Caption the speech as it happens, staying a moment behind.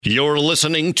You're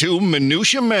listening to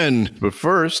Minutia Men. But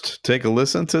first, take a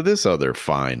listen to this other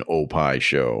fine Opie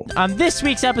show. On this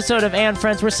week's episode of And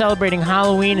Friends, we're celebrating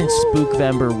Halloween and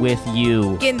Spookvember with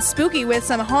you. Getting spooky with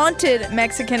some haunted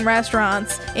Mexican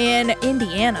restaurants in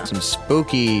Indiana. Some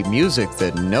spooky music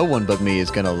that no one but me is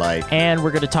going to like. And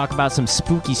we're going to talk about some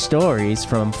spooky stories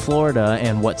from Florida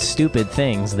and what stupid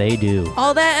things they do.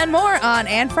 All that and more on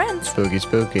And Friends. Spooky,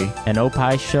 spooky. An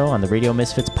Opie show on the Radio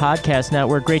Misfits podcast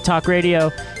network. Great Talk Radio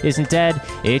isn't dead.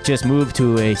 It just moved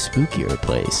to a spookier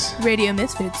place.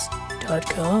 RadioMisfits.com.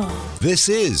 This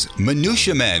is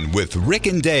Minutia Men with Rick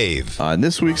and Dave. On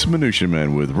this week's Minutia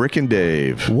Men with Rick and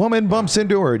Dave. Woman bumps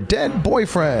into her dead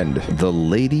boyfriend. The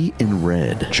Lady in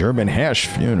Red. German hash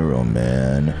funeral,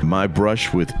 man. My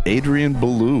Brush with Adrian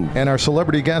Ballou. And our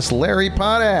celebrity guest, Larry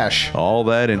Potash. All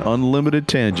that and unlimited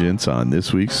tangents on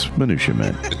this week's Minutia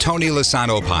Men. The Tony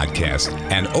Lasano Podcast,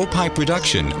 an Opie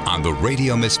production on the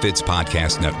Radio Misfits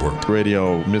Podcast Network.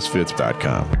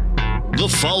 RadioMisfits.com. The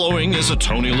following is a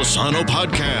Tony Lasano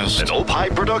podcast, an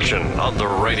Opie production on the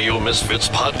Radio Misfits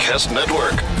Podcast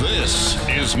Network. This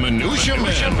is Minutia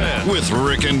Men with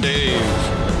Rick and Dave.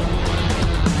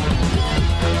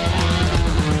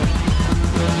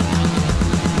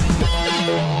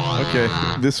 Okay,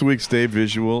 this week's Dave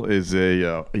visual is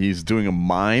he's doing a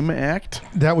mime act.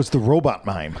 That was the robot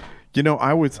mime. You know,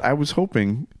 I was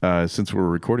hoping, since we're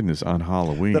recording this on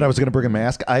Halloween, That I was going to bring a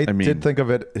mask. I mean- did think of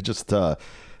it just...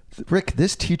 Rick,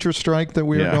 this teacher strike that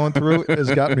we are going through has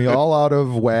got me all out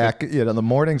of whack. You know, in the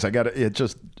mornings,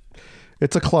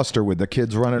 it's a cluster with the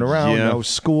kids running around, no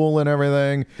school and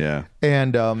everything. Yeah.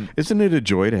 And isn't it a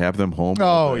joy to have them home?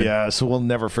 oh yeah, so we'll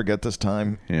never forget this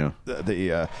time. Yeah.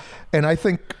 And I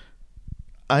think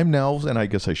I'm now, and I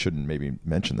guess I shouldn't maybe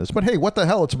mention this, but hey, what the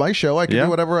hell? It's my show. I can do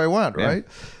whatever I want, right?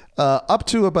 Up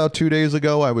to about 2 days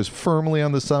ago, I was firmly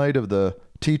on the side of the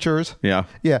teachers. Yeah.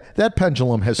 That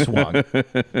pendulum has swung.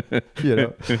 You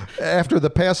know, after the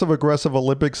passive aggressive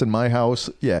Olympics in my house,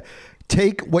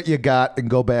 take what you got and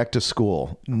go back to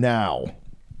school now.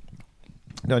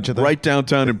 Don't you think? Right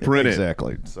downtown and print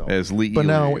exactly. So, as Lee. but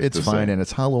now used it's to fine, say. and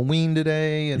it's Halloween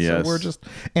today, and Yes. so we're just.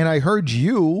 And I heard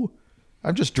you.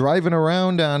 I'm just driving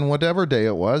around on whatever day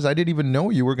it was. I didn't even know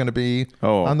you were going to be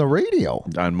on the radio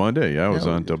on Monday. Yeah, I was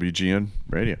on WGN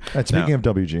radio. And speaking of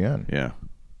WGN, yeah,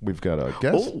 we've got a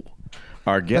guest. Oh,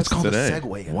 our guest That's called today. a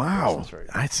segue. Wow, That's right.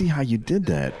 I see how you did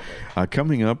that.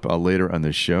 Coming up later on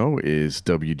the show is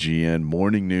WGN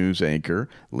morning news anchor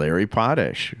Larry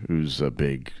Potash, who's a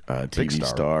big TV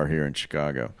star here in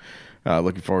Chicago.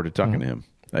 Looking forward to talking to him.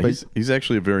 He's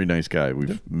actually a very nice guy.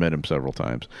 We've met him several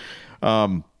times.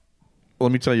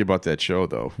 Let me tell you about that show,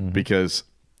 though, because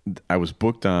I was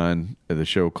booked on the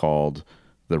show called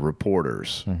The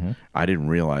Reporters. I didn't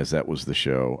realize that was the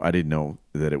show. I didn't know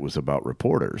that it was about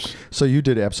reporters. So you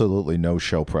did absolutely no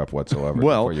show prep whatsoever.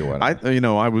 Well, before you went.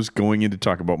 I was going in to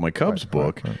talk about my Cubs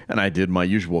book, and I did my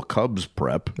usual Cubs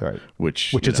prep,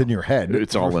 which is in your head.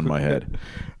 It's all in my head.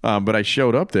 But I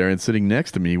showed up there, and sitting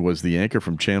next to me was the anchor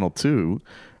from Channel 2,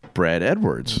 Brad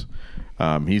Edwards.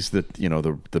 He's the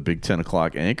big 10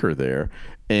 o'clock anchor there,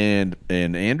 and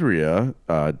Andrea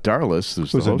Darlis,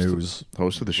 who's the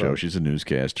host of the show. Right. She's a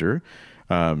newscaster.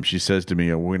 She says to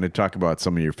me, "We're going to talk about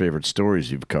some of your favorite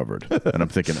stories you've covered," and I'm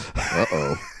thinking,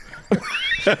 "Uh-oh."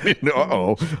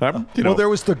 Well, there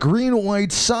was the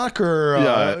green-white soccer.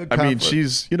 I mean,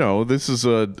 she's this is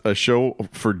a show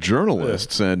for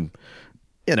journalists, and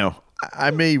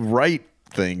I may write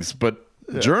things, but.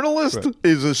 Journalist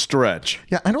is a stretch.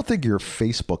 Yeah, I don't think your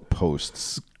Facebook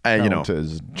posts count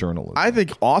as journalism. I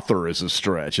think author is a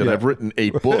stretch, and I've written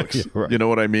 8 books. You know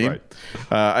what I mean? Right.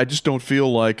 I just don't feel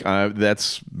like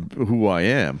that's who I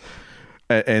am.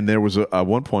 And there was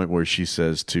one point where she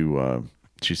said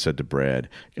to Brad,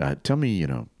 "Tell me,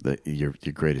 your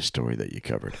greatest story that you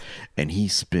covered." And he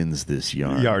spins this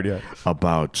yarn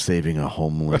about saving a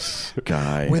homeless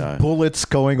guy with bullets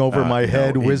going over my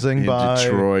head, whizzing in by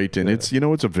Detroit, and it's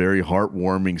a very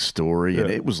heartwarming story, and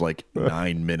it was like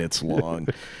 9 minutes long.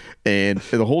 And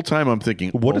the whole time I'm thinking,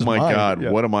 God,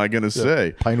 what am I going to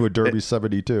say? Pinewood Derby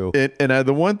 72. And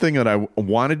the one thing that I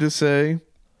wanted to say,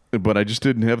 but I just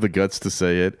didn't have the guts to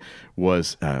say it,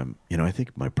 was, I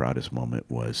think my proudest moment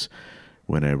was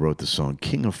when I wrote the song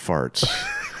King of Farts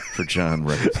for John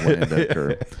Records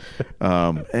Landecker.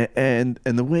 And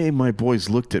the way my boys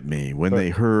looked at me when they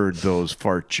heard those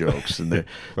fart jokes and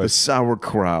the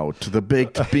sauerkraut, the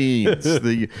baked beans,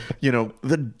 the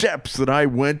depths that I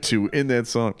went to in that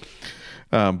song.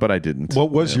 But I didn't.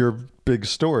 What was your big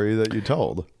story that you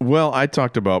told? Well, I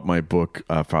talked about my book,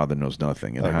 Father Knows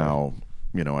Nothing, and how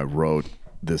I wrote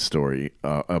this story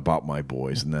about my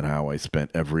boys, and then how I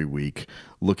spent every week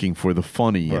looking for the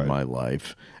funny in my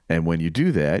life. And when you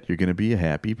do that, you're going to be a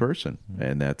happy person.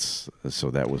 And that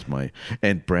was my.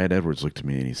 And Brad Edwards looked at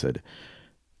me and he said,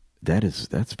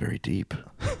 "That's very deep."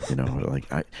 You know,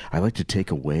 like I like to take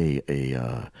away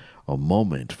a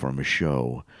moment from a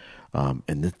show,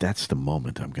 and that's the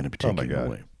moment I'm going to be taking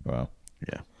away. Wow.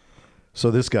 Yeah. So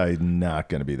this guy's not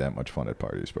going to be that much fun at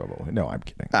parties, probably. No, I'm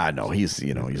kidding. No, he's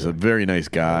a very nice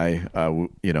guy.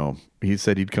 He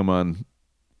said he'd come on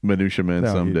Minutia Man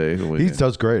someday. He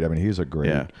does great. I mean, he's a great.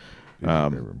 Yeah.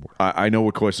 I know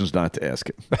what questions not to ask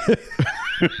him.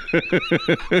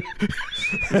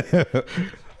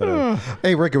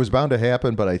 Hey, Rick, it was bound to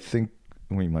happen, but I think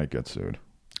we might get sued.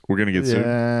 We're going to get sued?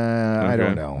 Yeah, I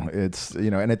don't know. It's,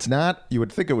 and it's not, you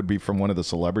would think it would be from one of the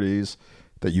celebrities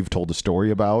that you've told a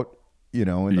story about, in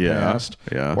the past.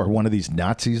 Yeah. Or one of these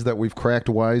Nazis that we've cracked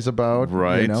wise about.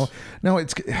 Right. No,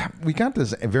 we got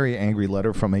this very angry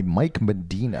letter from a Mike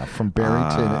Medina from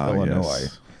Barrington,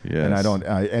 Illinois. Yes. And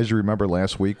as you remember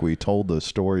last week, we told the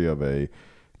story of a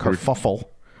kerfuffle.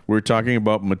 We're talking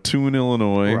about Mattoon,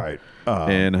 Illinois. Right.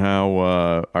 And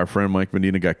how our friend Mike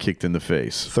Medina got kicked in the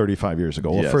face 35 years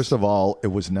ago. Well, first of all, it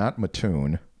was not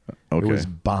Mattoon. Okay. It was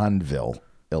Bonneville,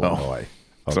 Illinois.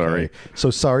 Okay. Sorry. So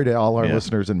sorry to all our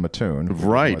listeners in Mattoon.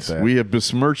 Right. We have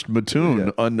besmirched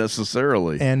Mattoon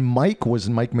unnecessarily. And Mike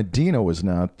Medina was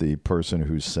not the person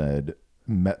who said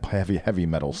heavy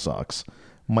metal sucks.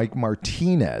 Mike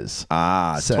Martinez.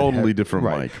 Totally different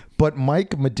Mike. But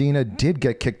Mike Medina did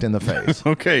get kicked in the face.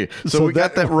 Okay. So we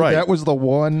got that right. That was the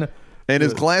one. And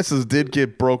his glasses did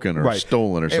get broken or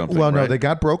stolen or something. No, they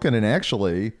got broken, and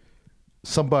actually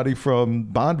somebody from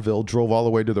Bonneville drove all the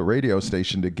way to the radio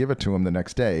station to give it to him the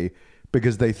next day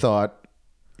because they thought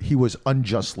he was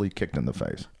unjustly kicked in the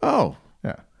face. Oh.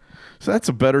 Yeah. So that's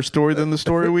a better story than the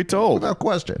story we told. Without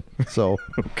question. So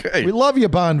okay. We love you,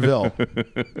 Bonneville.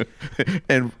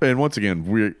 and once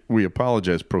again, we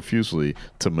apologize profusely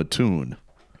to Mattoon.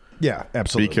 Yeah,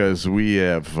 absolutely. Because we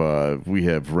have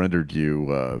rendered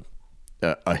you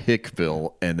a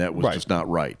Hickville, and that was just not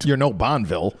right. You're no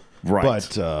Bonneville. Right.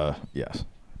 But, yes.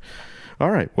 All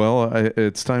right. Well,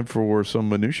 it's time for some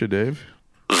Minutia, Dave.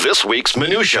 This week's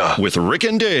Minutia with Rick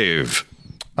and Dave.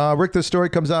 Rick, this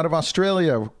story comes out of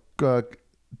Australia. I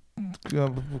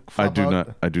do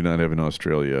not have an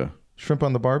Australia. Shrimp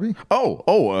on the Barbie?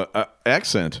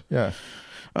 Accent. Yeah.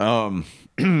 Yeah.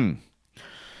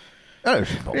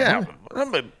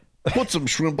 Put some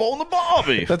shrimp on the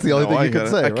Barbie. That's the only thing you could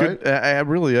say, right? I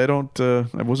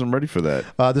wasn't ready for that.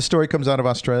 This story comes out of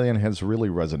Australia and has really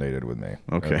resonated with me.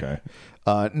 Okay.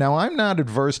 Now, I'm not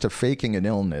adverse to faking an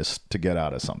illness to get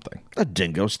out of something. A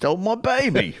dingo stole my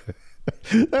baby.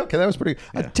 Okay, that was pretty.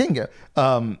 A dingo.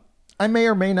 I may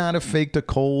or may not have faked a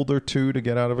cold or two to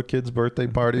get out of a kid's birthday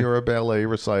party or a ballet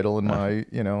recital in my,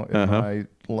 my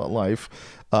life.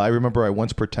 I remember I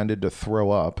once pretended to throw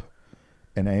up,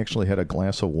 and I actually had a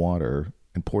glass of water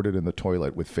and poured it in the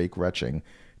toilet with fake retching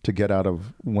to get out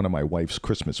of one of my wife's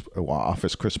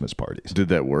office Christmas parties. Did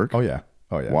that work? Oh yeah.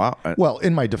 Wow. Well,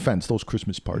 in my defense, those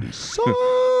Christmas parties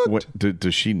sucked.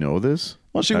 Does she know this?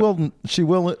 Well, she will. She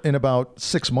will in about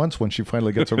 6 months when she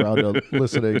finally gets around to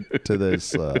listening to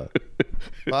this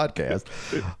podcast.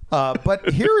 But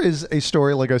here is a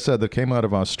story, like I said, that came out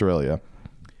of Australia.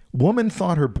 Woman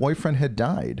thought her boyfriend had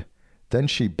died. Then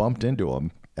she bumped into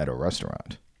him at a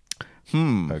restaurant.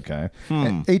 Okay.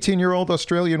 An 18-year-old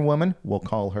Australian woman, we'll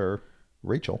call her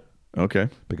Rachel. Okay.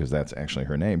 Because that's actually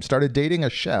her name. Started dating a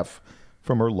chef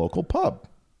from her local pub.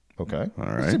 Okay. All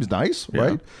right. Seems nice,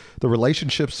 right? The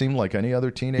relationship seemed like any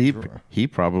other teenage. He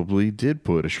probably did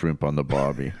put a shrimp on the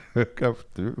Barbie.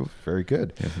 Very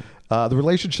good. The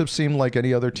relationship seemed like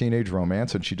any other teenage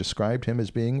romance, and she described him as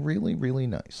being really, really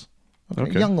nice.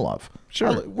 Okay. Young love.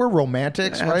 Sure. We're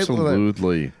romantics, right?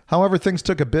 Absolutely. However, things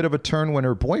took a bit of a turn when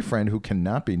her boyfriend, who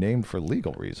cannot be named for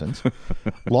legal reasons,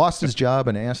 lost his job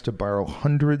and asked to borrow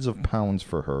hundreds of pounds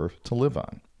for her to live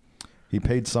on. He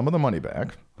paid some of the money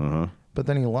back, but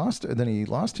then he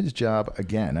lost his job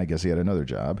again. I guess he had another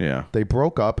job. Yeah. They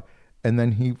broke up, and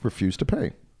then he refused to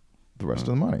pay the rest of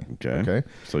the money. Okay.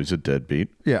 So he's a deadbeat.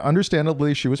 Yeah.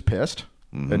 Understandably, she was pissed,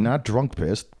 and not drunk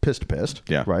pissed.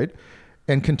 Yeah. Right.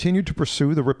 And continued to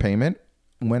pursue the repayment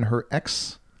when her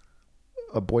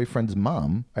boyfriend's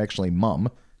mom,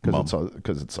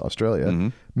 because it's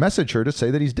Australia, messaged her to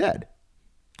say that he's dead.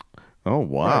 Oh,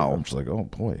 wow. Right? I'm just like, oh,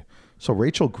 boy. So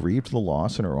Rachel grieved the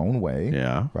loss in her own way.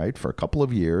 Yeah. Right. For a couple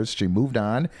of years. She moved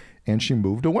on and she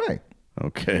moved away.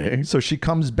 Okay. So she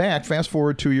comes back, fast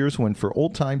forward 2 years, when for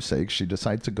old time's sake, she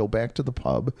decides to go back to the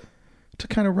pub to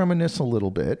kind of reminisce a little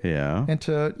bit. Yeah. And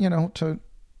to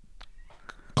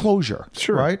closure.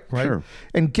 Sure, Right? sure.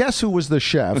 And guess who was the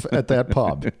chef at that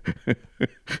pub?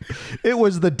 It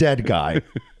was the dead guy.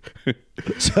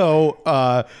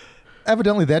 So,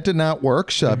 evidently that did not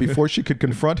work. Before she could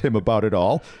confront him about it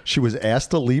all, she was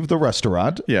asked to leave the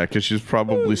restaurant. Yeah, because she's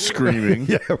probably screaming.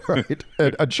 Yeah, right.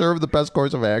 And unsure of the best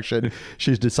course of action,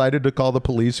 she's decided to call the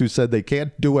police, who said they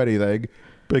can't do anything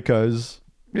because...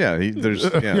 Yeah, there's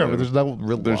no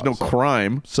real there's no law.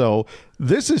 crime. So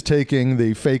this is taking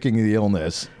the faking the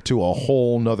illness to a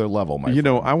whole nother level, my friend.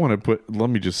 I want to let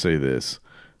me just say this.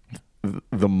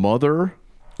 The mother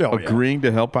agreeing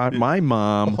to help out. My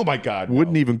mom Oh, my God, no.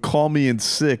 wouldn't even call me in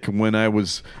sick when I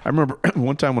remember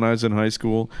one time when I was in high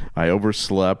school, I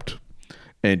overslept.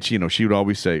 And she would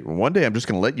always say, "One day I'm just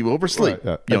going to let you oversleep,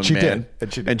 Right, young and she man."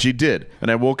 did. And she did. And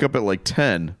I woke up at like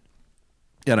 10,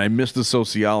 and I missed the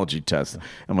sociology test.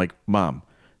 I'm like, "Mom,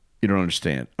 you don't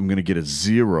understand. I'm going to get a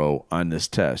 0 on this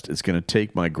test. It's going to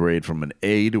take my grade from an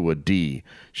A to a D."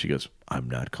 She goes, "I'm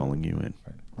not calling you in.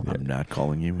 I'm not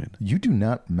calling you in." You do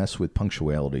not mess with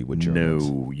punctuality with Germans.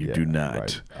 No, you do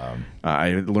not. Right.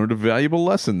 I learned a valuable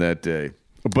lesson that day.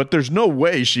 But there's no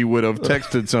way she would have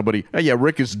texted somebody, "Hey, yeah,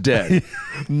 Rick is dead."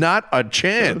 Not a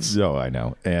chance. No, I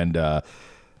know. And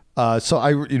so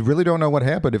I really don't know what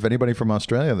happened. If anybody from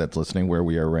Australia that's listening, where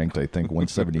we are ranked, I think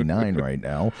 179 right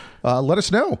now, let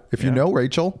us know. If you know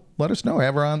Rachel, let us know.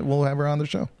 Have her on. We'll have her on the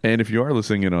show. And if you are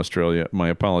listening in Australia, my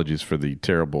apologies for the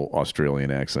terrible Australian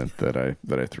accent that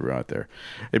I threw out there.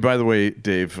 Hey, by the way,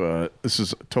 Dave, this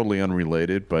is totally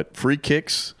unrelated, but Free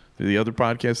Kicks, the other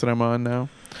podcast that I'm on now,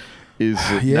 is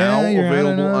now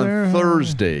available on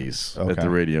Thursdays at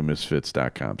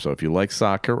theradiomisfits.com. So if you like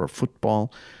soccer or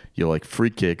football, you like Free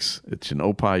Kicks, it's an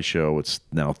Opie show. It's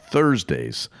now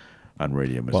Thursdays on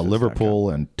Radio Misfits. Well,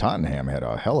 Liverpool and Tottenham had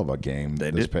a hell of a game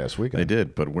this past weekend. They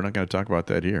did, but we're not going to talk about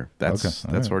that here. That's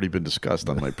already been discussed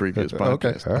on my previous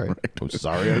podcast. Okay, all right. I'm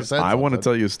sorry I said I want to something.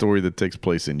 tell you a story that takes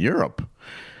place in Europe,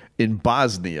 in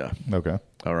Bosnia. Okay.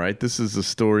 All right. This is a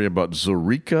story about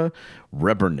Zorica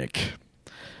Rebernik,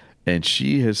 and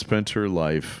she has spent her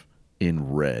life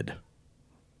in red.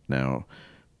 Now,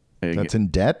 That's in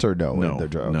debt or no? no,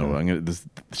 Okay. no.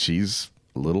 She's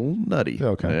a little nutty.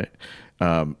 Okay.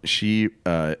 She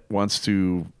wants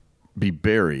to be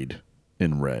buried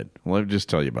in red. Well, let me just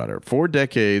tell you about her. 4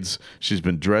 decades, she's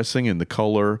been dressing in the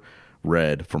color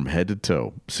red from head to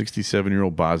toe.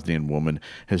 67-year-old Bosnian woman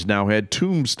has now had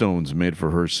tombstones made for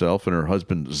herself and her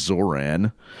husband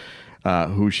Zoran,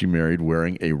 who she married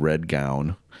wearing a red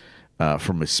gown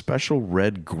from a special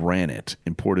red granite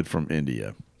imported from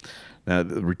India. Now,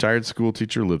 the retired school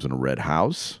teacher lives in a red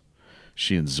house.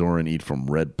 She and Zoran eat from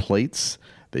red plates.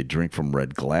 They drink from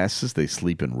red glasses. They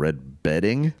sleep in red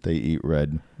bedding. They eat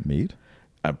red meat?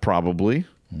 Probably.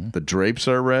 The drapes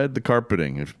are red. The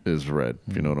carpeting is red,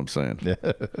 if you know what I'm saying.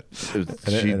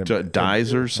 She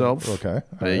dyes herself,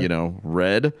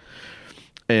 red.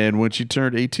 And when she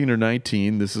turned 18 or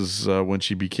 19, this is when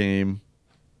she became...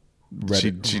 She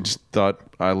just thought,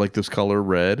 I like this color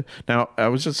red. Now, I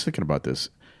was just thinking about this.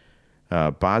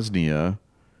 Bosnia,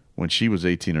 when she was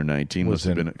 18 or 19, must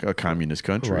have been a communist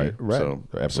country. Right. So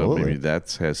Absolutely. maybe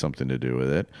that has something to do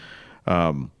with it.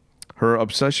 Her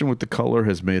obsession with the color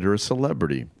has made her a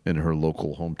celebrity in her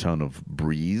local hometown of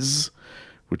Breeze,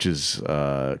 which is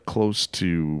close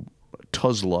to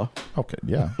Tuzla. Okay,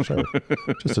 yeah, sure.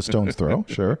 Just a stone's throw,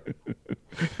 sure.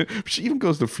 She even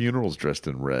goes to funerals dressed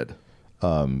in red.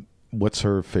 What's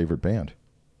her favorite band?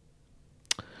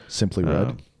 Simply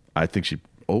Red? I think she...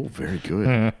 Oh, very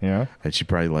good. Yeah. And she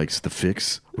probably likes The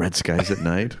Fix, Red Skies at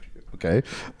Night. Okay.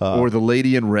 Or The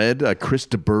Lady in Red, Chris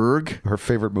de Burgh. Her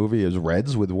favorite movie is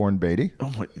Reds with Warren Beatty.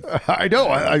 Oh my! I know.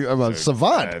 I'm a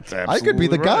savant. That's I could be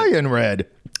the absolutely guy in Red.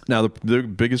 Now, the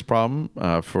biggest problem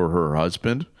for her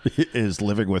husband is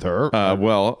living with her.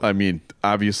 Well, I mean,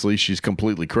 obviously she's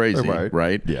completely crazy,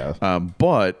 right? Yeah.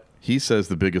 But he says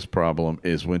the biggest problem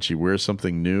is when she wears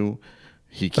something new,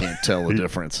 he can't tell the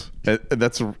difference. And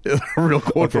that's a real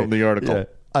quote from the article.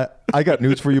 Yeah. I got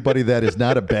news for you, buddy. That is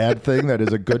not a bad thing. That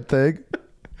is a good thing.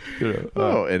 And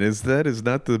that is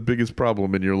not the biggest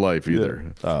problem in your life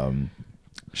either.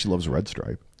 She loves Red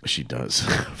Stripe. She does.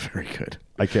 Very good.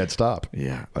 I can't stop.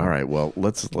 Yeah. All right. Well,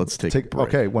 let's take a break.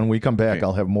 Okay. When we come back,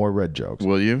 I'll have more Red jokes.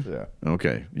 Will you? Yeah.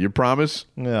 Okay. You promise?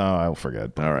 No, I'll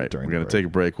forget. All right. We're going to take a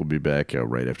break. We'll be back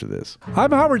right after this.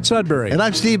 I'm Howard Sudbury. And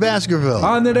I'm Steve Baskerville.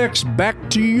 On the next Back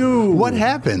to You. What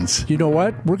happens? You know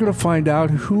what? We're going to find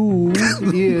out who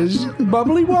is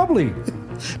Bubbly Wobbly.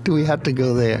 Do we have to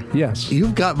go there? Yes.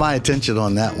 You've got my attention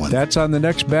on that one. That's on the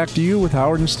next Back to You with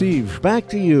Howard and Steve. Back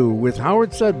to You with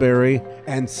Howard Sudbury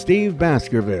and Steve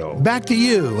Baskerville. Back to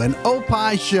You, an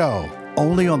Opie show,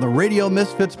 only on the Radio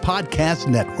Misfits Podcast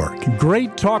Network.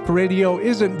 Great Talk Radio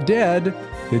isn't dead.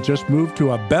 It just moved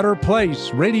to a better place.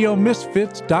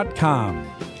 RadioMisfits.com.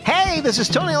 Hey, this is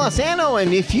Tony Lozano,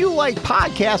 and if you like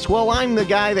podcasts, well, I'm the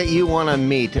guy that you want to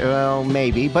meet. Well,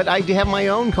 maybe, but I have my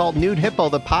own called Nude Hippo,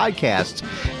 the podcast,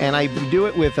 and I do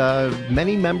it with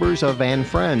many members of and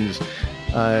friends,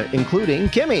 including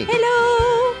Kimmy. Hello.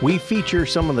 We feature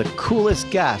some of the coolest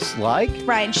guests like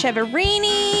Ryan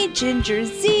Cheverini, Ginger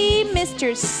Z,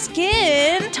 Mr.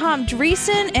 Skin, Tom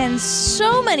Dreesen, and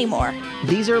so many more.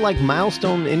 These are like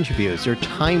milestone interviews. They're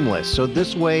timeless, so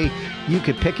this way you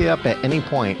could pick it up at any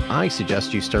point. I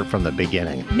suggest you start from the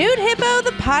beginning. Nude Hippo,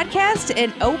 the podcast,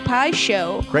 and Opie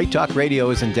Show. Great Talk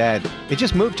Radio isn't dead. It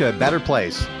just moved to a better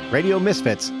place.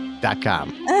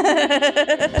 RadioMisfits.com.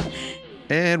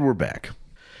 And we're back.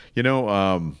 You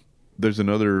know, there's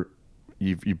another,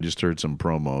 you've just heard some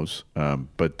promos,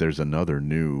 but there's another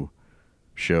new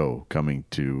show coming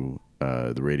to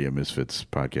the Radio Misfits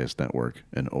Podcast Network,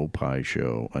 an Opie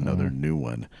Show, another new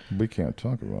one. We can't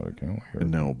talk about it, can we?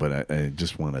 No, but I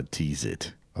just want to tease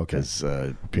it. Okay. Because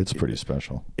it's pretty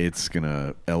special. It's going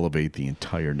to elevate the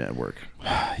entire network.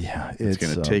 Yeah. It's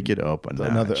going to take it up a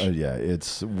notch.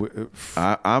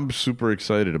 I'm super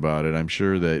excited about it. I'm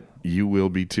sure that you will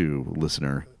be too,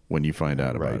 listener, when you find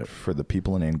out about it. For the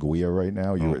people in Anguilla right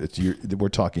now, we're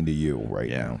talking to you right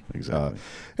now. Exactly.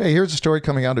 Hey, here's a story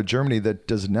coming out of Germany that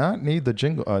does not need the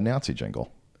Nazi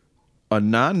jingle. A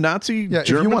non-Nazi German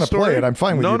German if you want to story? play it, I'm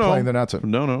fine with you playing the Nazi.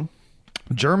 No.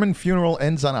 German funeral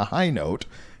ends on a high note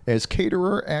as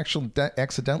caterer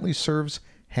accidentally serves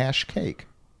hash cake.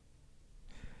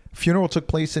 Funeral took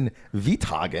place in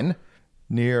Witthagen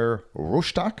near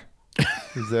Rostock.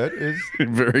 Is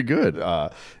very good.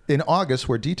 In August,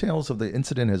 where details of the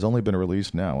incident has only been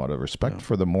released now out of respect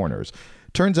for the mourners.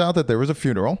 Turns out that there was a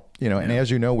funeral, and as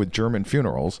you know, with German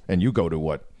funerals, and you go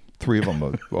to 3 of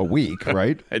them a week,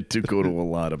 right? I do go to a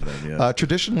lot of them, yeah.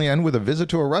 Traditionally end with a visit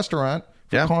to a restaurant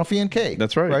for coffee and cake.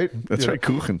 That's right. Right? That's right,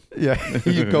 Kuchen. Yeah.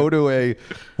 You go to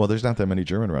there's not that many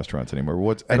German restaurants anymore.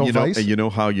 What's Edelweiss? And you know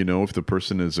how you know if the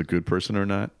person is a good person or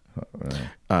not?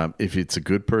 If it's a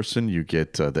good person, you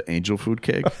get the angel food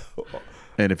cake.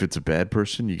 And if it's a bad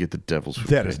person, you get the devil's food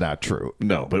cake. That is not true.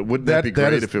 No, but wouldn't that be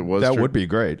great if it was That true? would be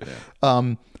great.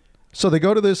 Yeah. So they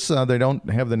go to this. They don't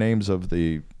have the names of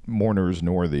the mourners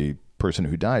nor the person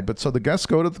who died. But so the guests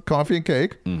go to the coffee and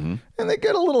cake, and they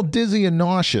get a little dizzy and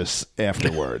nauseous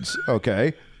afterwards.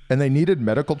 Okay. And they needed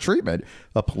medical treatment.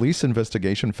 A police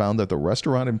investigation found that the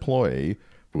restaurant employee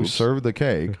who served the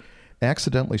cake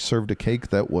accidentally served a cake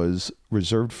that was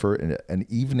reserved for an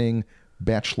evening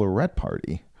bachelorette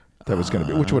party that was going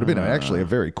to be, which would have been actually a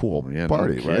very cool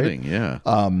party, no kidding, right? Yeah.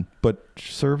 But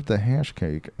served the hash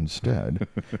cake instead.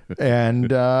 And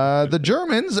the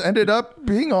Germans ended up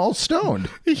being all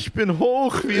stoned. Ich bin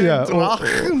hoch wie ein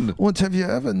Drachen. And have you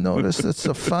ever noticed it's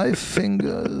the 5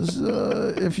 fingers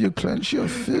if you clench your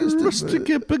fist?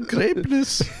 Lustige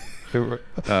Begräbnis.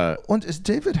 Und is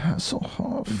David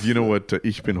Hasselhoff? Do you know what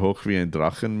Ich bin hoch wie ein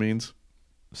Drachen means?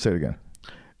 Say it again.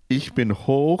 Ich bin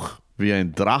hoch wie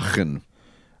ein Drachen.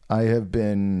 I have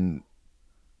been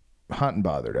hot and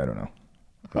bothered. I don't know.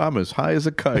 I'm as high as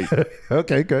a kite.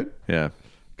 Okay, good. Yeah.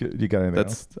 Good. You got anything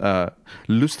else? That's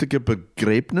lustige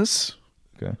Begräbnis.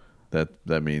 Okay.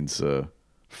 That means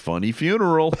funny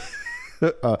funeral.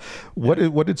 What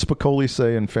did Spicoli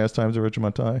say in Fast Times at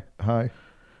Ridgemont High?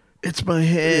 It's my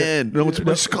head. No, it's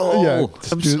my skull. Yeah,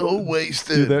 I'm so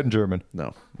wasted. Do that in German. No,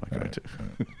 I'm not going to.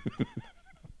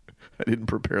 I didn't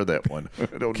prepare that one. I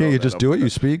don't Can't know you that just do it? You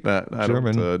speak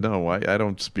German? German? I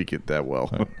don't speak it that well.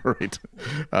 Right.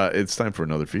 It's time for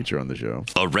another feature on the show.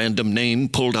 A random name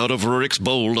pulled out of Rurik's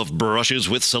bowl of brushes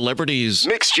with celebrities.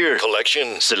 Mixture,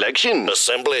 collection, selection,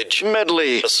 assemblage,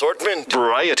 medley, assortment,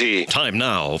 variety. Time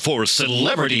now for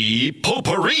Celebrity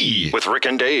Potpourri with Rick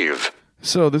and Dave.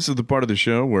 So this is the part of the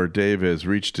show where Dave has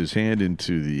reached his hand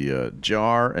into the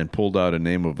jar and pulled out a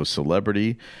name of a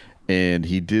celebrity. And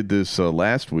he did this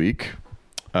last week.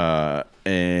 And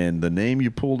the name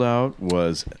you pulled out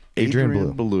was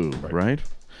Adrian Belew, right?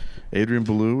 Adrian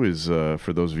Belew is,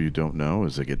 for those of you who don't know,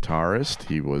 is a guitarist.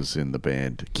 He was in the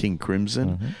band King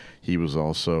Crimson. Mm-hmm. He was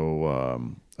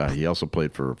also he also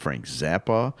played for Frank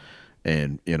Zappa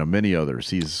and many others.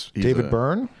 He's David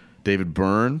Byrne. David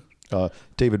Byrne.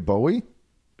 David Bowie.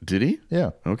 Did he?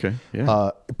 Yeah. Okay. Yeah.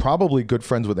 Probably good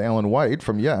friends with Alan White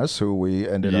from Yes, who we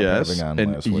ended up having on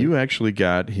last week. And you actually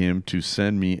got him to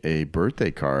send me a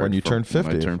birthday card when you turned 50.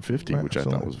 When I turned 50, right, which I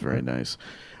thought was very nice.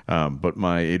 But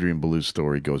my Adrian Belew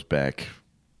story goes back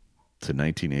to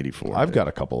 1984. I've got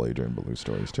a couple Adrian Belew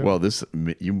stories too. Well,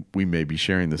 we may be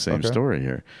sharing the same story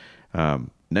here.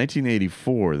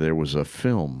 1984, there was a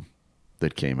film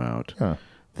that came out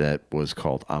that was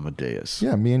called Amadeus.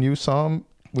 Yeah, me and you saw him.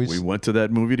 We went to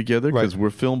that movie together because we're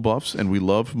film buffs and we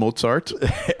love Mozart.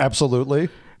 Absolutely.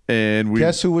 And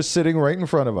guess who was sitting right in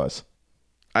front of us?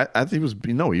 I think he was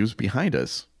behind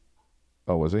us.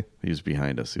 Oh, was he? He was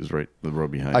behind us. He was right the row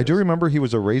behind us. I do remember he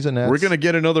was a Raisinets. We're gonna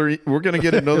get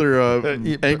another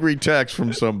angry text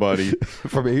from somebody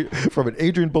from an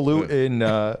Adrian Ballou in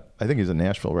I think he's in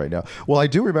Nashville right now. Well, I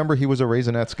do remember he was a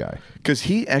Raisinets guy because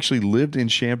he actually lived in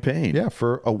Champaign. Yeah,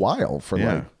 for a while.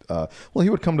 He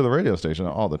would come to the radio station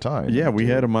all the time. Yeah, we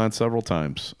had him on several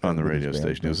times on the radio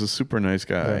station. He was a super nice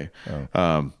guy.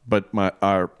 Yeah. But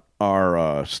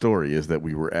our story is that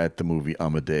we were at the movie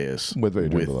Amadeus with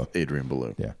Adrian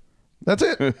Ballou. Yeah. That's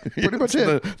it. Pretty much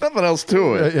it. Nothing else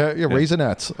to it. Yeah,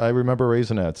 Raisinets. I remember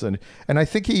Raisinets. And I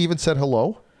think he even said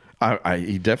hello.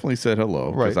 He definitely said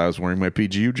hello because I was wearing my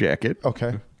PGU jacket.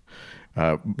 Okay.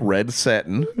 Red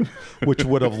satin. Which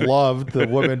would have loved, the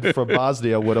woman from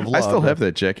Bosnia would have loved. I still have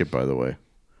that jacket, by the way.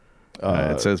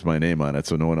 It says my name on it,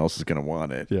 so no one else is going to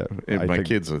want it. Yeah, my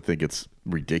kids would think it's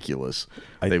ridiculous.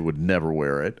 They would never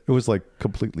wear it. It was like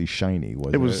completely shiny,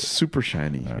 wasn't it? It was super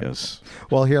shiny, yes.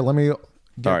 Well, here, let me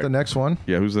get the next one.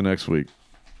 Yeah, who's the next week?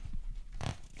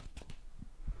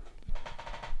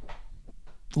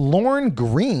 Lorne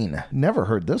Green. Never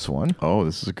heard this one. Oh,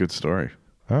 this is a good story.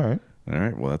 All right.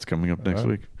 Well, that's coming up next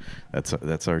week.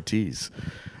 That's our tease.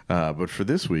 But for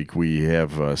this week, we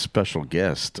have a special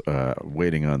guest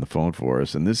waiting on the phone for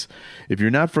us. And this, if you're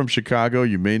not from Chicago,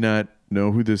 you may not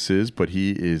know who this is, but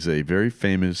he is a very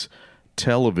famous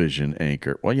television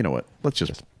anchor. Well, you know what? Let's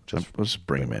just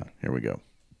bring him in. Here we go.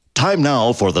 Time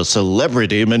now for the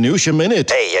Celebrity Minutia Minute.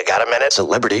 Hey, you got a minute?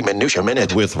 Celebrity Minutia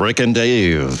Minute with Rick and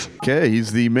Dave. Okay,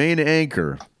 he's the main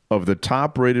anchor of the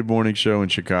top-rated morning show in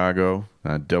Chicago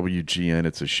on WGN.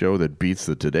 It's a show that beats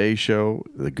the Today Show,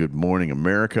 the Good Morning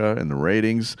America, and the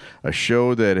ratings. A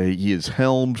show that he has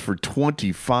helmed for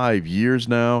 25 years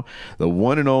now. The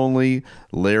one and only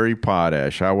Larry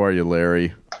Potash. How are you,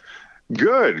 Larry?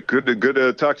 Good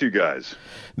to talk to you guys.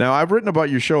 Now, I've written about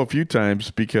your show a few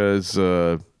times because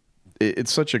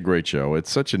it's such a great show. It's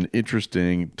such an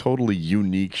interesting, totally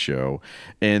unique show.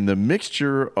 And the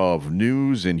mixture of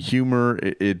news and humor,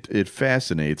 it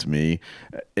fascinates me.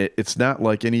 It's not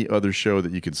like any other show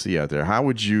that you can see out there. How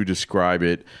would you describe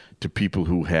it to people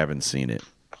who haven't seen it?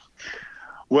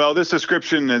 Well, this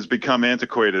description has become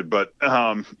antiquated, but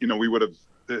we would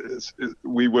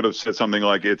have said something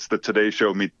like it's the Today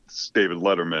Show meets David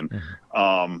Letterman.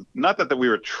 Not that we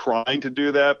were trying to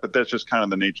do that, but that's just kind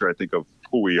of the nature, I think, of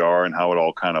who we are and how it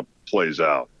all kind of plays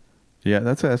out. Yeah,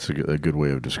 that's a good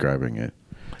way of describing it.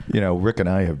 You know, Rick and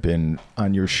I have been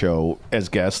on your show as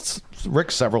guests,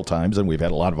 Rick several times, and we've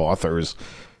had a lot of authors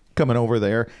coming over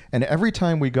there. And every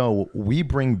time we go, we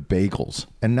bring bagels.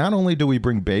 And not only do we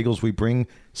bring bagels, we bring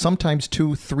sometimes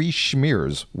 2-3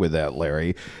 schmears with that,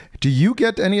 Larry. Do you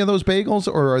get any of those bagels,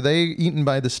 or are they eaten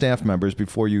by the staff members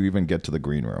before you even get to the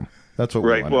green room? That's what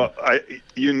we want. Well,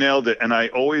 you nailed it. And I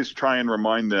always try and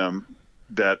remind them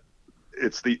that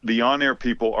it's the on-air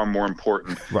people are more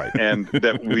important, right? And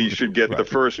that we should get the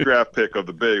first draft pick of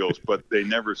the bagels, but they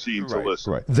never seem to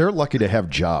listen. Right. They're lucky to have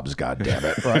jobs,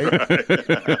 goddammit,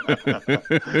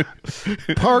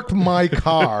 right? Park my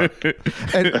car.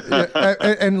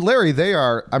 And Larry, they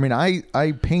are, I mean,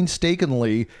 I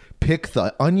painstakingly pick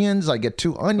the onions. I get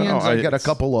 2 onions. I get a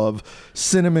couple of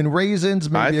cinnamon raisins.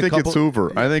 Maybe I think it's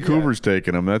Hoover. I think Hoover's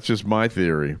taking them. That's just my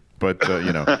theory. But,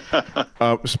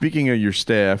 speaking of your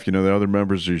staff, the other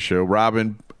members of your show,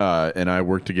 Robin and I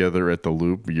worked together at The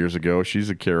Loop years ago.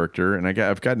 She's a character. And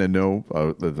I've gotten to know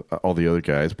all the other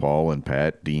guys, Paul and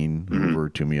Pat, Dean, Hoover,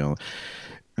 Toomey.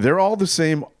 They're all the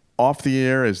same off the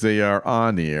air as they are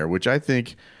on the air, which I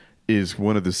think is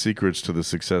one of the secrets to the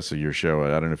success of your show.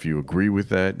 I don't know if you agree with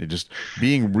that. Just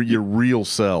being your real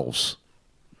selves.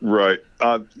 Right.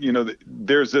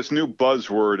 There's this new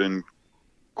buzzword in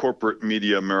corporate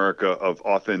media America of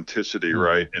authenticity,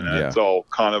 right? And it's all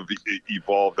kind of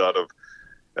evolved out of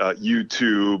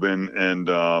YouTube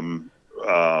and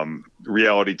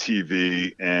reality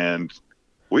TV. And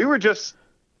we were just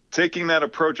taking that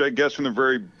approach, I guess, from the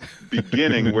very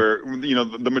beginning, where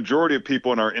the majority of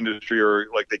people in our industry are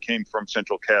like they came from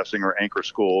Central Casting or Anchor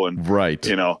School, and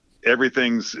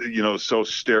everything's so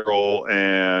sterile,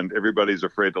 and everybody's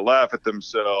afraid to laugh at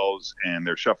themselves, and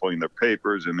they're shuffling their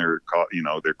papers, and they're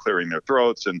clearing their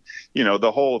throats, and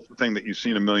the whole thing that you've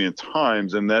seen a million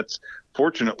times, and that's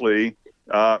fortunately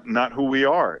not who we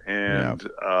are, and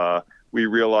we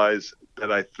realize that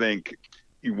I think.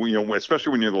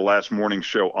 Especially when you're the last morning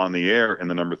show on the air in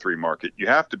the number 3 market, you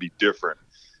have to be different.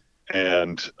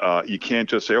 And you can't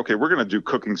just say, okay, we're going to do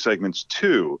cooking segments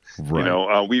too. Right. You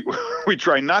know, we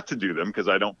try not to do them because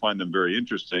I don't find them very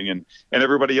interesting, and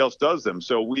everybody else does them.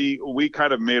 So we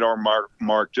kind of made our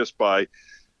mark just by,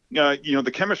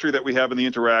 the chemistry that we have in the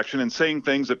interaction and saying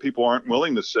things that people aren't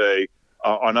willing to say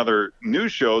on other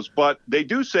news shows, but they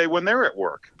do say when they're at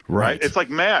work. Right. It's like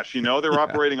MASH, they're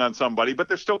operating on somebody, but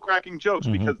they're still cracking jokes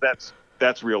because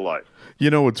that's real life.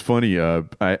 You know, it's funny.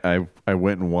 I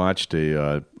went and watched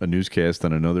a newscast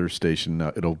on another station.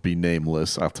 It'll be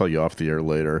nameless. I'll tell you off the air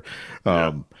later.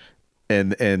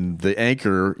 And the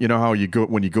anchor, you know how you go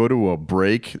when you go to a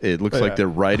break, it looks like they're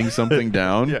writing something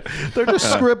down. They're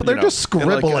just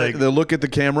scribbling. They'll look at the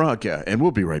camera, and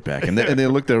we'll be right back. And they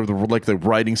look like they're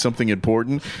writing something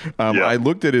important. I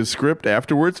looked at his script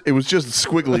afterwards. It was just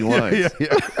squiggly lines.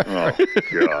 Oh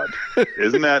God,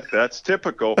 isn't that's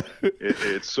typical?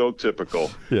 It's so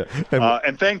typical. Yeah,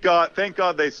 and thank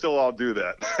God they still all do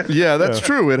that. Yeah, that's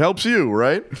true. It helps you,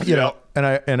 right? You know.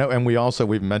 And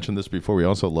we've mentioned this before. We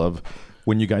also love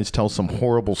when you guys tell some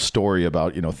horrible story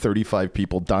about 35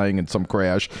 people dying in some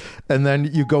crash, and then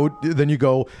you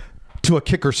go to a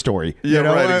kicker story.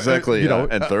 Right, exactly.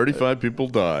 And 35 people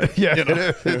die.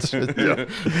 It's just,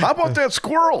 How about that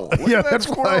squirrel?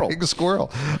 That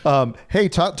squirrel. Hey,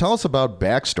 tell us about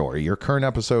backstory. Your current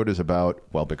episode is about,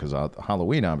 because of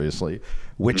Halloween, obviously,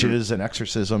 witches and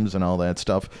exorcisms and all that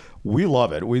stuff. We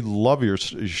love it. We love your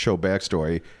show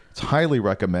backstory. It's highly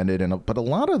recommended, but a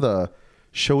lot of the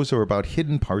shows are about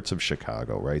hidden parts of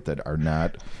Chicago, right? That are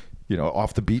not,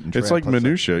 off the beaten track. It's like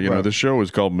minutia. Right. The show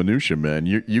is called Minutia Men.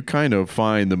 You kind of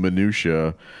find the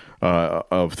minutia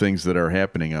of things that are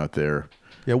happening out there.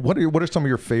 Yeah. What are some of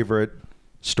your favorite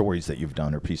stories that you've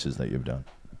done or pieces that you've done?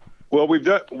 Well, we've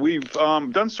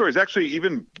done stories actually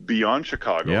even beyond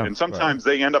Chicago, and sometimes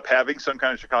they end up having some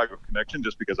kind of Chicago connection,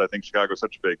 just because I think Chicago is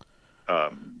such a big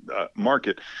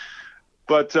market.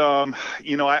 But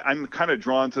I'm kind of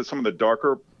drawn to some of the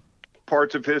darker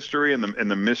parts of history and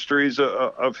the mysteries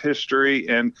of history.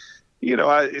 And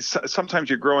sometimes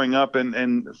you're growing up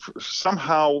and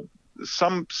somehow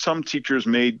some teachers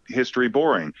made history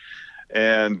boring,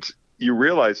 and you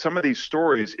realize some of these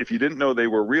stories, if you didn't know they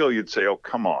were real, you'd say, "Oh,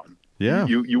 come on." Yeah.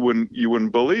 You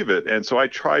wouldn't believe it. And so I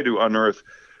try to unearth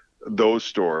those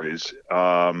stories.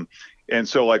 And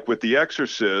so, like with The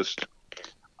Exorcist,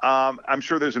 I'm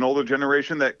sure there's an older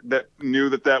generation that knew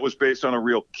that was based on a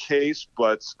real case,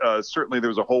 but certainly there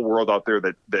was a whole world out there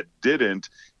that didn't.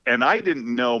 And I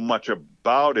didn't know much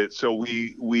about it. So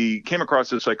we came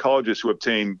across a psychologist who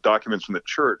obtained documents from the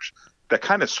church that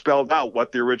kind of spelled out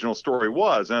what the original story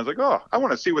was. And I was like, oh, I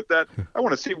want to see what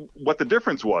the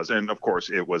difference was. And of course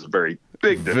it was a very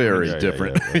big difference. Very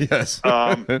different. Yes.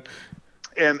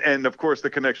 And of course the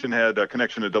connection had a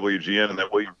connection to WGN, and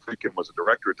that William Friedkin was a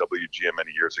director at WGN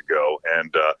many years ago.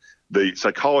 And the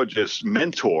psychologist's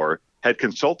mentor had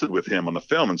consulted with him on the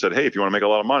film and said, hey, if you want to make a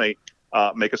lot of money,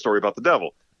 make a story about the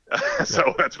devil.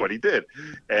 So that's what he did.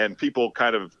 And people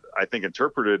kind of, I think,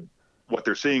 interpreted what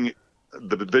they're seeing.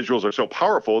 The visuals are so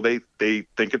powerful, they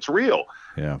think it's real.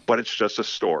 Yeah. But it's just a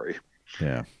story.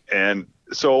 Yeah. And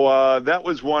so that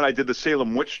was one. I did the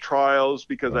Salem witch trials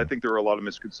because I think there were a lot of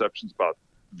misconceptions about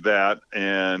that,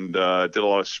 and did a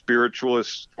lot of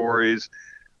spiritualist stories.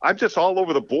 I'm just all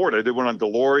over the board. I did one on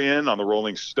DeLorean, on the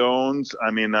Rolling Stones.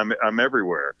 I mean, I'm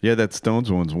everywhere. Yeah, that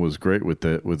Stones one was great with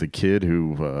the kid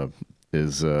who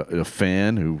is a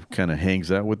fan who kind of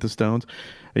hangs out with the Stones.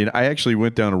 I actually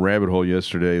went down a rabbit hole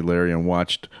yesterday, Larry, and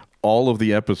watched all of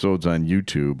the episodes on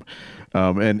YouTube.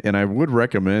 And I would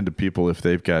recommend to people, if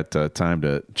they've got time,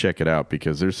 to check it out,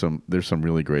 because there's some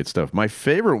really great stuff. My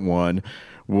favorite one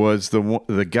was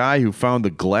the guy who found the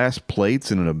glass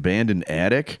plates in an abandoned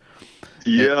attic.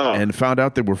 Yeah. And found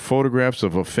out there were photographs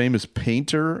of a famous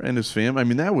painter and his family. I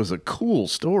mean, that was a cool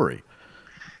story.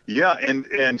 Yeah, and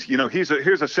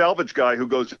here's a salvage guy who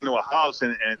goes into a house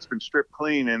and it's been stripped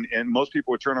clean, and most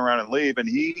people would turn around and leave, and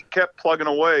he kept plugging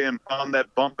away and found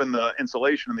that bump in the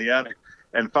insulation in the attic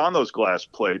and found those glass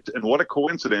plates. And what a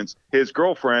coincidence, his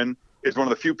girlfriend is one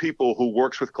of the few people who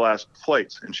works with glass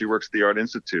plates, and she works at the Art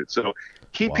Institute. So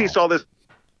he pieced all this.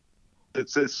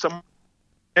 It's some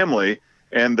family,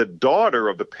 and the daughter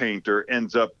of the painter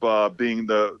ends up being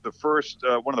the first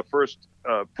one of the first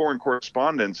foreign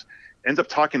correspondents. Ends up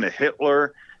talking to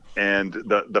Hitler, and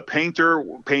the painter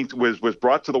was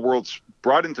brought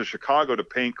into Chicago to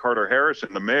paint Carter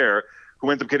Harrison, the mayor,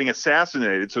 who ends up getting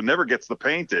assassinated, so never gets the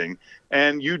painting.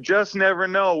 And you just never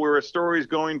know where a story is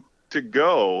going to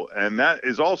go. And that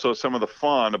is also some of the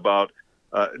fun about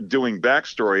doing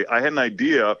backstory. I had an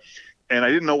idea, and I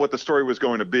didn't know what the story was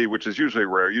going to be, which is usually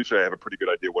rare. Usually I have a pretty good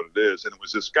idea what it is. And it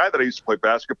was this guy that I used to play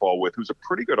basketball with who's a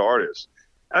pretty good artist.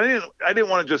 I didn't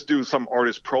want to just do some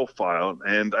artist profile.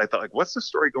 And I thought, like, what's the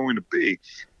story going to be?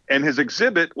 And his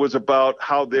exhibit was about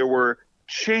how there were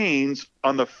chains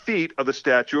on the feet of the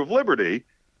Statue of Liberty.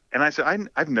 And I said,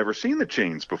 I've never seen the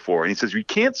chains before. And he says, you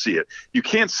can't see it. You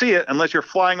can't see it unless you're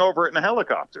flying over it in a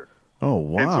helicopter. Oh,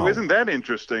 wow. And so isn't that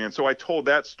interesting? And so I told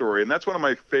that story. And that's one of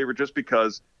my favorite just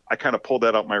because I kind of pulled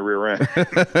that out my rear end.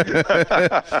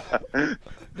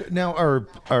 Now, are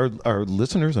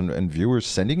listeners and viewers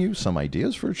sending you some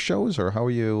ideas for shows, or how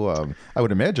are you? I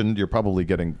would imagine you're probably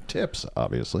getting tips,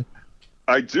 obviously.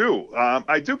 I do.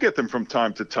 I do get them from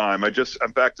time to time. In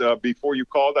fact, before you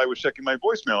called, I was checking my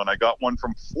voicemail, and I got one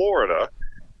from Florida.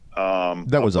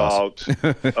 That was awesome.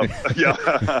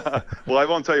 Yeah. Well, I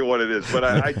won't tell you what it is, but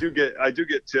I do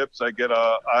get tips. I get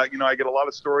I get a lot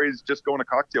of stories just going to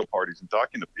cocktail parties and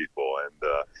talking to people. And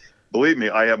believe me,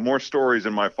 I have more stories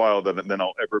in my file than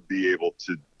I'll ever be able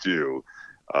to do.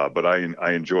 But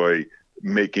I enjoy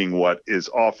making what is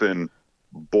often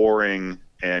boring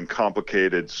and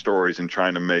complicated stories and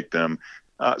trying to make them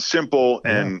simple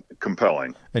and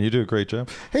compelling. And you do a great job.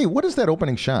 Hey, what is that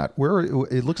opening shot? Where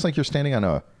it looks like you're standing on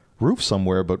a roof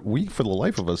somewhere, but we, for the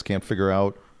life of us, can't figure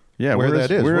out where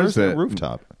that is. Where's the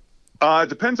rooftop? It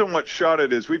depends on what shot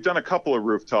it is. We've done a couple of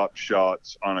rooftop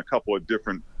shots on a couple of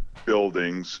different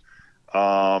buildings.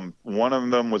 One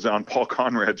of them was on Paul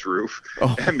Conrad's roof,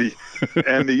 and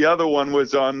the other one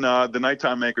was on the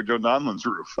nighttime anchor Joe Donlan's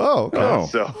roof. Oh, okay.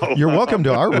 So you're welcome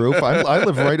to our roof. I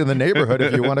live right in the neighborhood.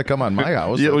 If you want to come on my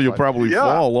house, you'll probably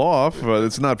fall off.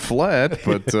 It's not flat,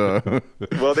 but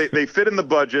well, they fit in the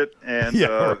budget, and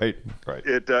right.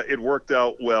 It worked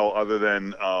out well. Other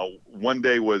than one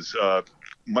day was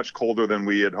much colder than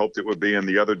we had hoped it would be, and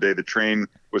the other day the train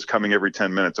was coming every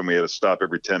 10 minutes and we had to stop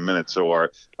every 10 minutes, so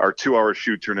our 2-hour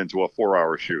shoot turned into a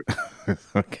 4-hour shoot.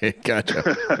 Okay,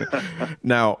 gotcha.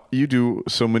 Now, you do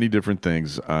so many different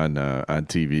things on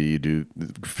TV. You do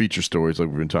feature stories like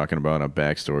we've been talking about on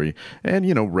Backstory,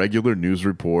 and regular news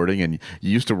reporting, and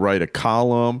you used to write a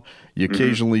column. You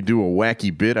occasionally do a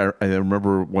wacky bit. I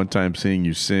remember one time seeing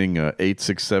you sing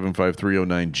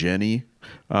 8675309 Jenny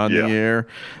on the air.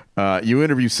 You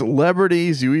interview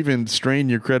celebrities. You even strain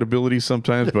your credibility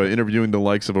sometimes by interviewing the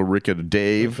likes of a Rick and a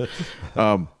Dave.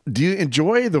 Do you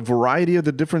enjoy the variety of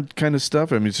the different kind of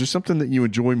stuff? I mean, is there something that you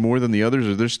enjoy more than the others?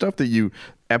 Or is there stuff that you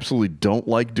absolutely don't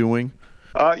like doing?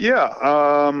 I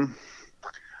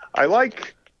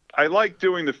like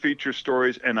doing the feature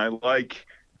stories, and I like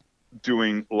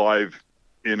doing live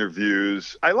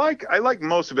interviews. I like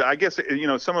most of it. I guess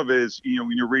some of it is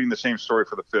when you're reading the same story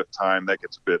for the 5th time, that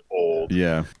gets a bit old.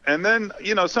 Yeah. And then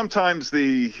sometimes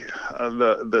the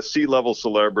C-level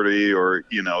celebrity or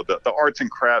the arts and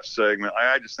crafts segment.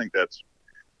 I just think that's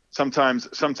sometimes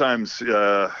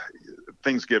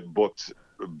things get booked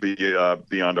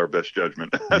beyond our best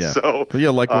judgment. Yeah. So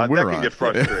like when we're that can get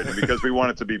frustrating because we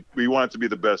want it to be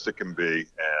the best it can be. And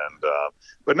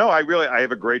but no, I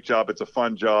have a great job. It's a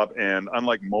fun job, and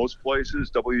unlike most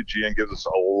places, WGN gives us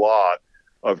a lot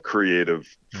of creative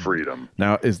freedom.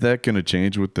 Now, is that going to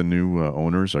change with the new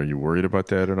owners? Are you worried about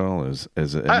that at all? Has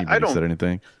anybody said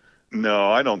anything?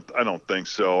 No, I don't think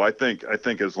so. I think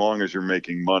as long as you're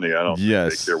making money, I don't think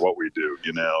they care what we do,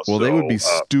 Well, they would be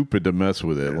stupid to mess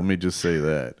with it. Let me just say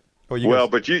that. But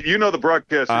you know the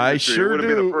broadcast industry. I sure it wouldn't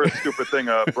do. be the first stupid thing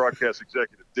a broadcast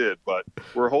executive did, but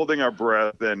we're holding our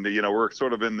breath, and we're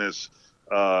sort of in this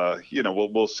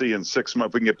we'll see in 6 months.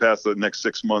 If we can get past the next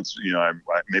 6 months,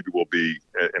 maybe we'll be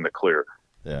in the clear.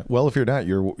 Yeah. Well, if you're not,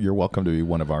 you're welcome to be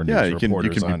one of our news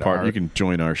reporters. You can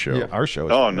join our show. Yeah, our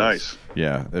show. Nice.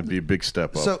 Yeah, that'd be a big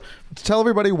step up. So, tell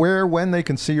everybody when they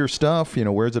can see your stuff.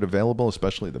 Where is it available?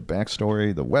 Especially the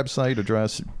backstory, the website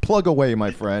address. Plug away,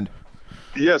 my friend.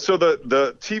 Yeah, so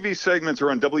the TV segments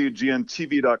are on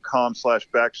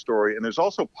WGNTV.com/backstory, and there's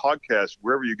also podcasts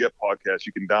wherever you get podcasts.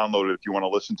 You can download it if you want to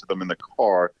listen to them in the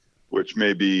car, which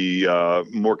may be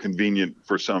more convenient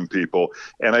for some people.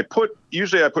 And I put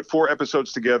 4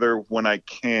 episodes together when I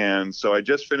can. So I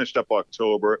just finished up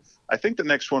October. I think the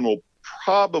next one will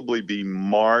probably be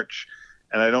March,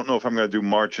 and I don't know if I'm going to do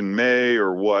March and May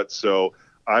or what. So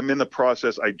I'm in the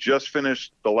process. I just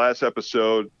finished the last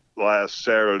episode last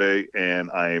Saturday,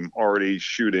 and I'm already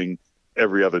shooting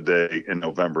every other day in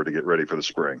November to get ready for the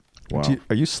spring. Wow.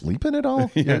 Are you sleeping at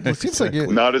all? It seems like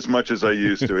not as much as I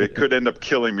used to. It could end up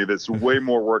killing me. That's way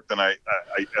more work than I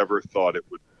ever thought it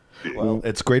would be. Well,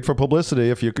 it's great for publicity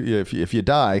if you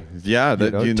die. Yeah,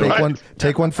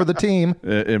 take one for the team.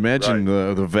 Imagine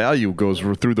the value goes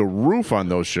through the roof on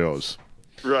those shows.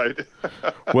 Right.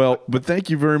 Well, but thank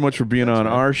you very much for being on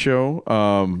our show,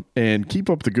 and keep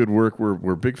up the good work.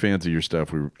 We're big fans of your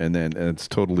stuff, and it's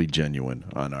totally genuine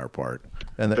on our part.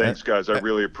 Thanks, guys. I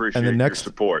really appreciate your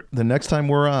support. The next time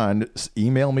we're on,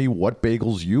 email me what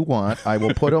bagels you want. I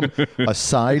will put them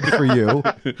aside for you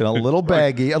in a little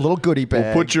baggie, a little goodie bag.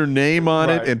 We'll put your name on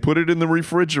it and put it in the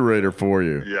refrigerator for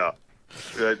you. Yeah.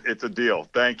 It's a deal.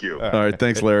 Thank you. All right.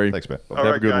 Thanks, Larry. Thanks, man. All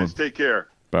right, guys. Take care.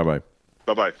 Bye-bye.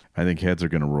 Bye-bye. I think heads are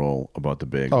going to roll about the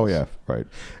bagels. Oh, yeah. Right.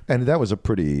 And that was a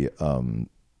pretty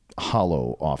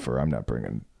hollow offer. I'm not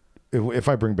bringing... If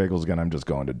I bring bagels again, I'm just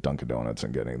going to Dunkin' Donuts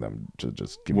and getting them to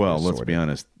just give me Well, let's be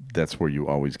honest. That's where you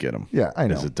always get them. Yeah, I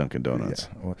know. Is at Dunkin' Donuts.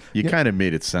 Yeah. Well, you kind of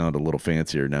made it sound a little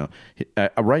fancier now.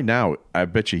 Right now, I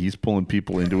bet you he's pulling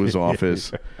people into his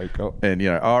office. And,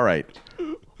 all right.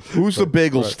 Who's the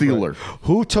bagel stealer? Right.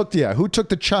 Who took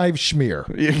the chive schmear?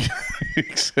 Yeah,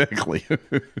 exactly.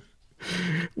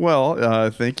 Well,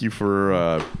 thank you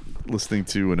for listening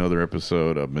to another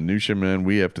episode of Minutia Men.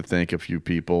 We have to thank a few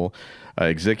people.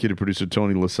 Executive producer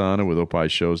Tony Lasano with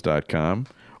opishows.com.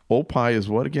 Opie is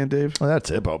what again, Dave? Well, that's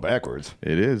hippo backwards.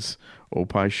 It is.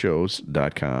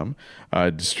 opishows.com.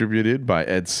 Distributed by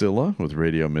Ed Silla with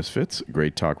Radio Misfits.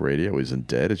 Great Talk Radio isn't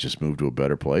dead. It's just moved to a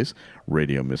better place.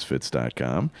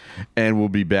 RadioMisfits.com. And we'll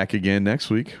be back again next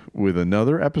week with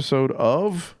another episode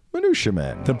of Minutia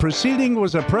Men. The proceeding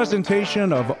was a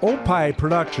presentation of Opie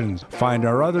Productions. Find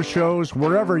our other shows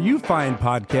wherever you find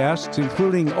podcasts,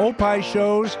 including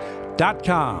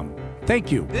opishows.com.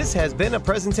 Thank you. This has been a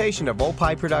presentation of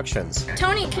Opie Productions.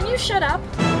 Tony, can you shut up?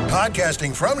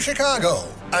 Podcasting from Chicago,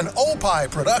 an Opie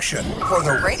production for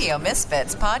the Radio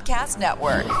Misfits Podcast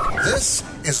Network. This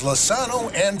is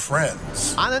Lasano and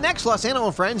Friends. On the next Lasano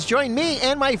and Friends, join me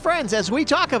and my friends as we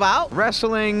talk about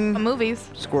wrestling, movies,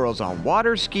 squirrels on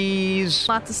water skis,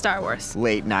 lots of Star Wars,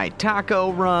 late night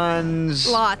taco runs,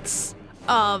 lots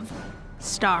of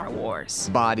Star Wars,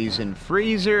 bodies in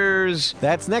freezers.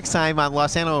 That's next time on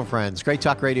Lasano and Friends. Great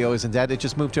Talk Radio isn't dead. It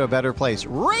just moved to a better place.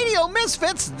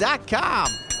 RadioMisfits.com.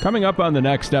 Coming up on the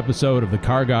next episode of the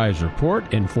Car Guys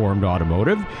Report, Informed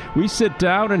Automotive, we sit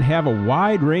down and have a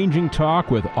wide-ranging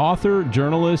talk with author,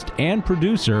 journalist, and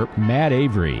producer Matt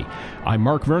Avery. I'm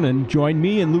Mark Vernon. Join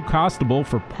me and Luke Costable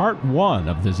for part 1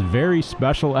 of this very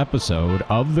special episode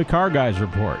of the Car Guys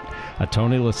Report, a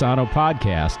Tony Lasano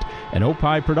podcast, an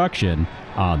Opie production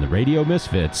on the Radio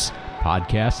Misfits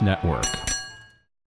Podcast Network.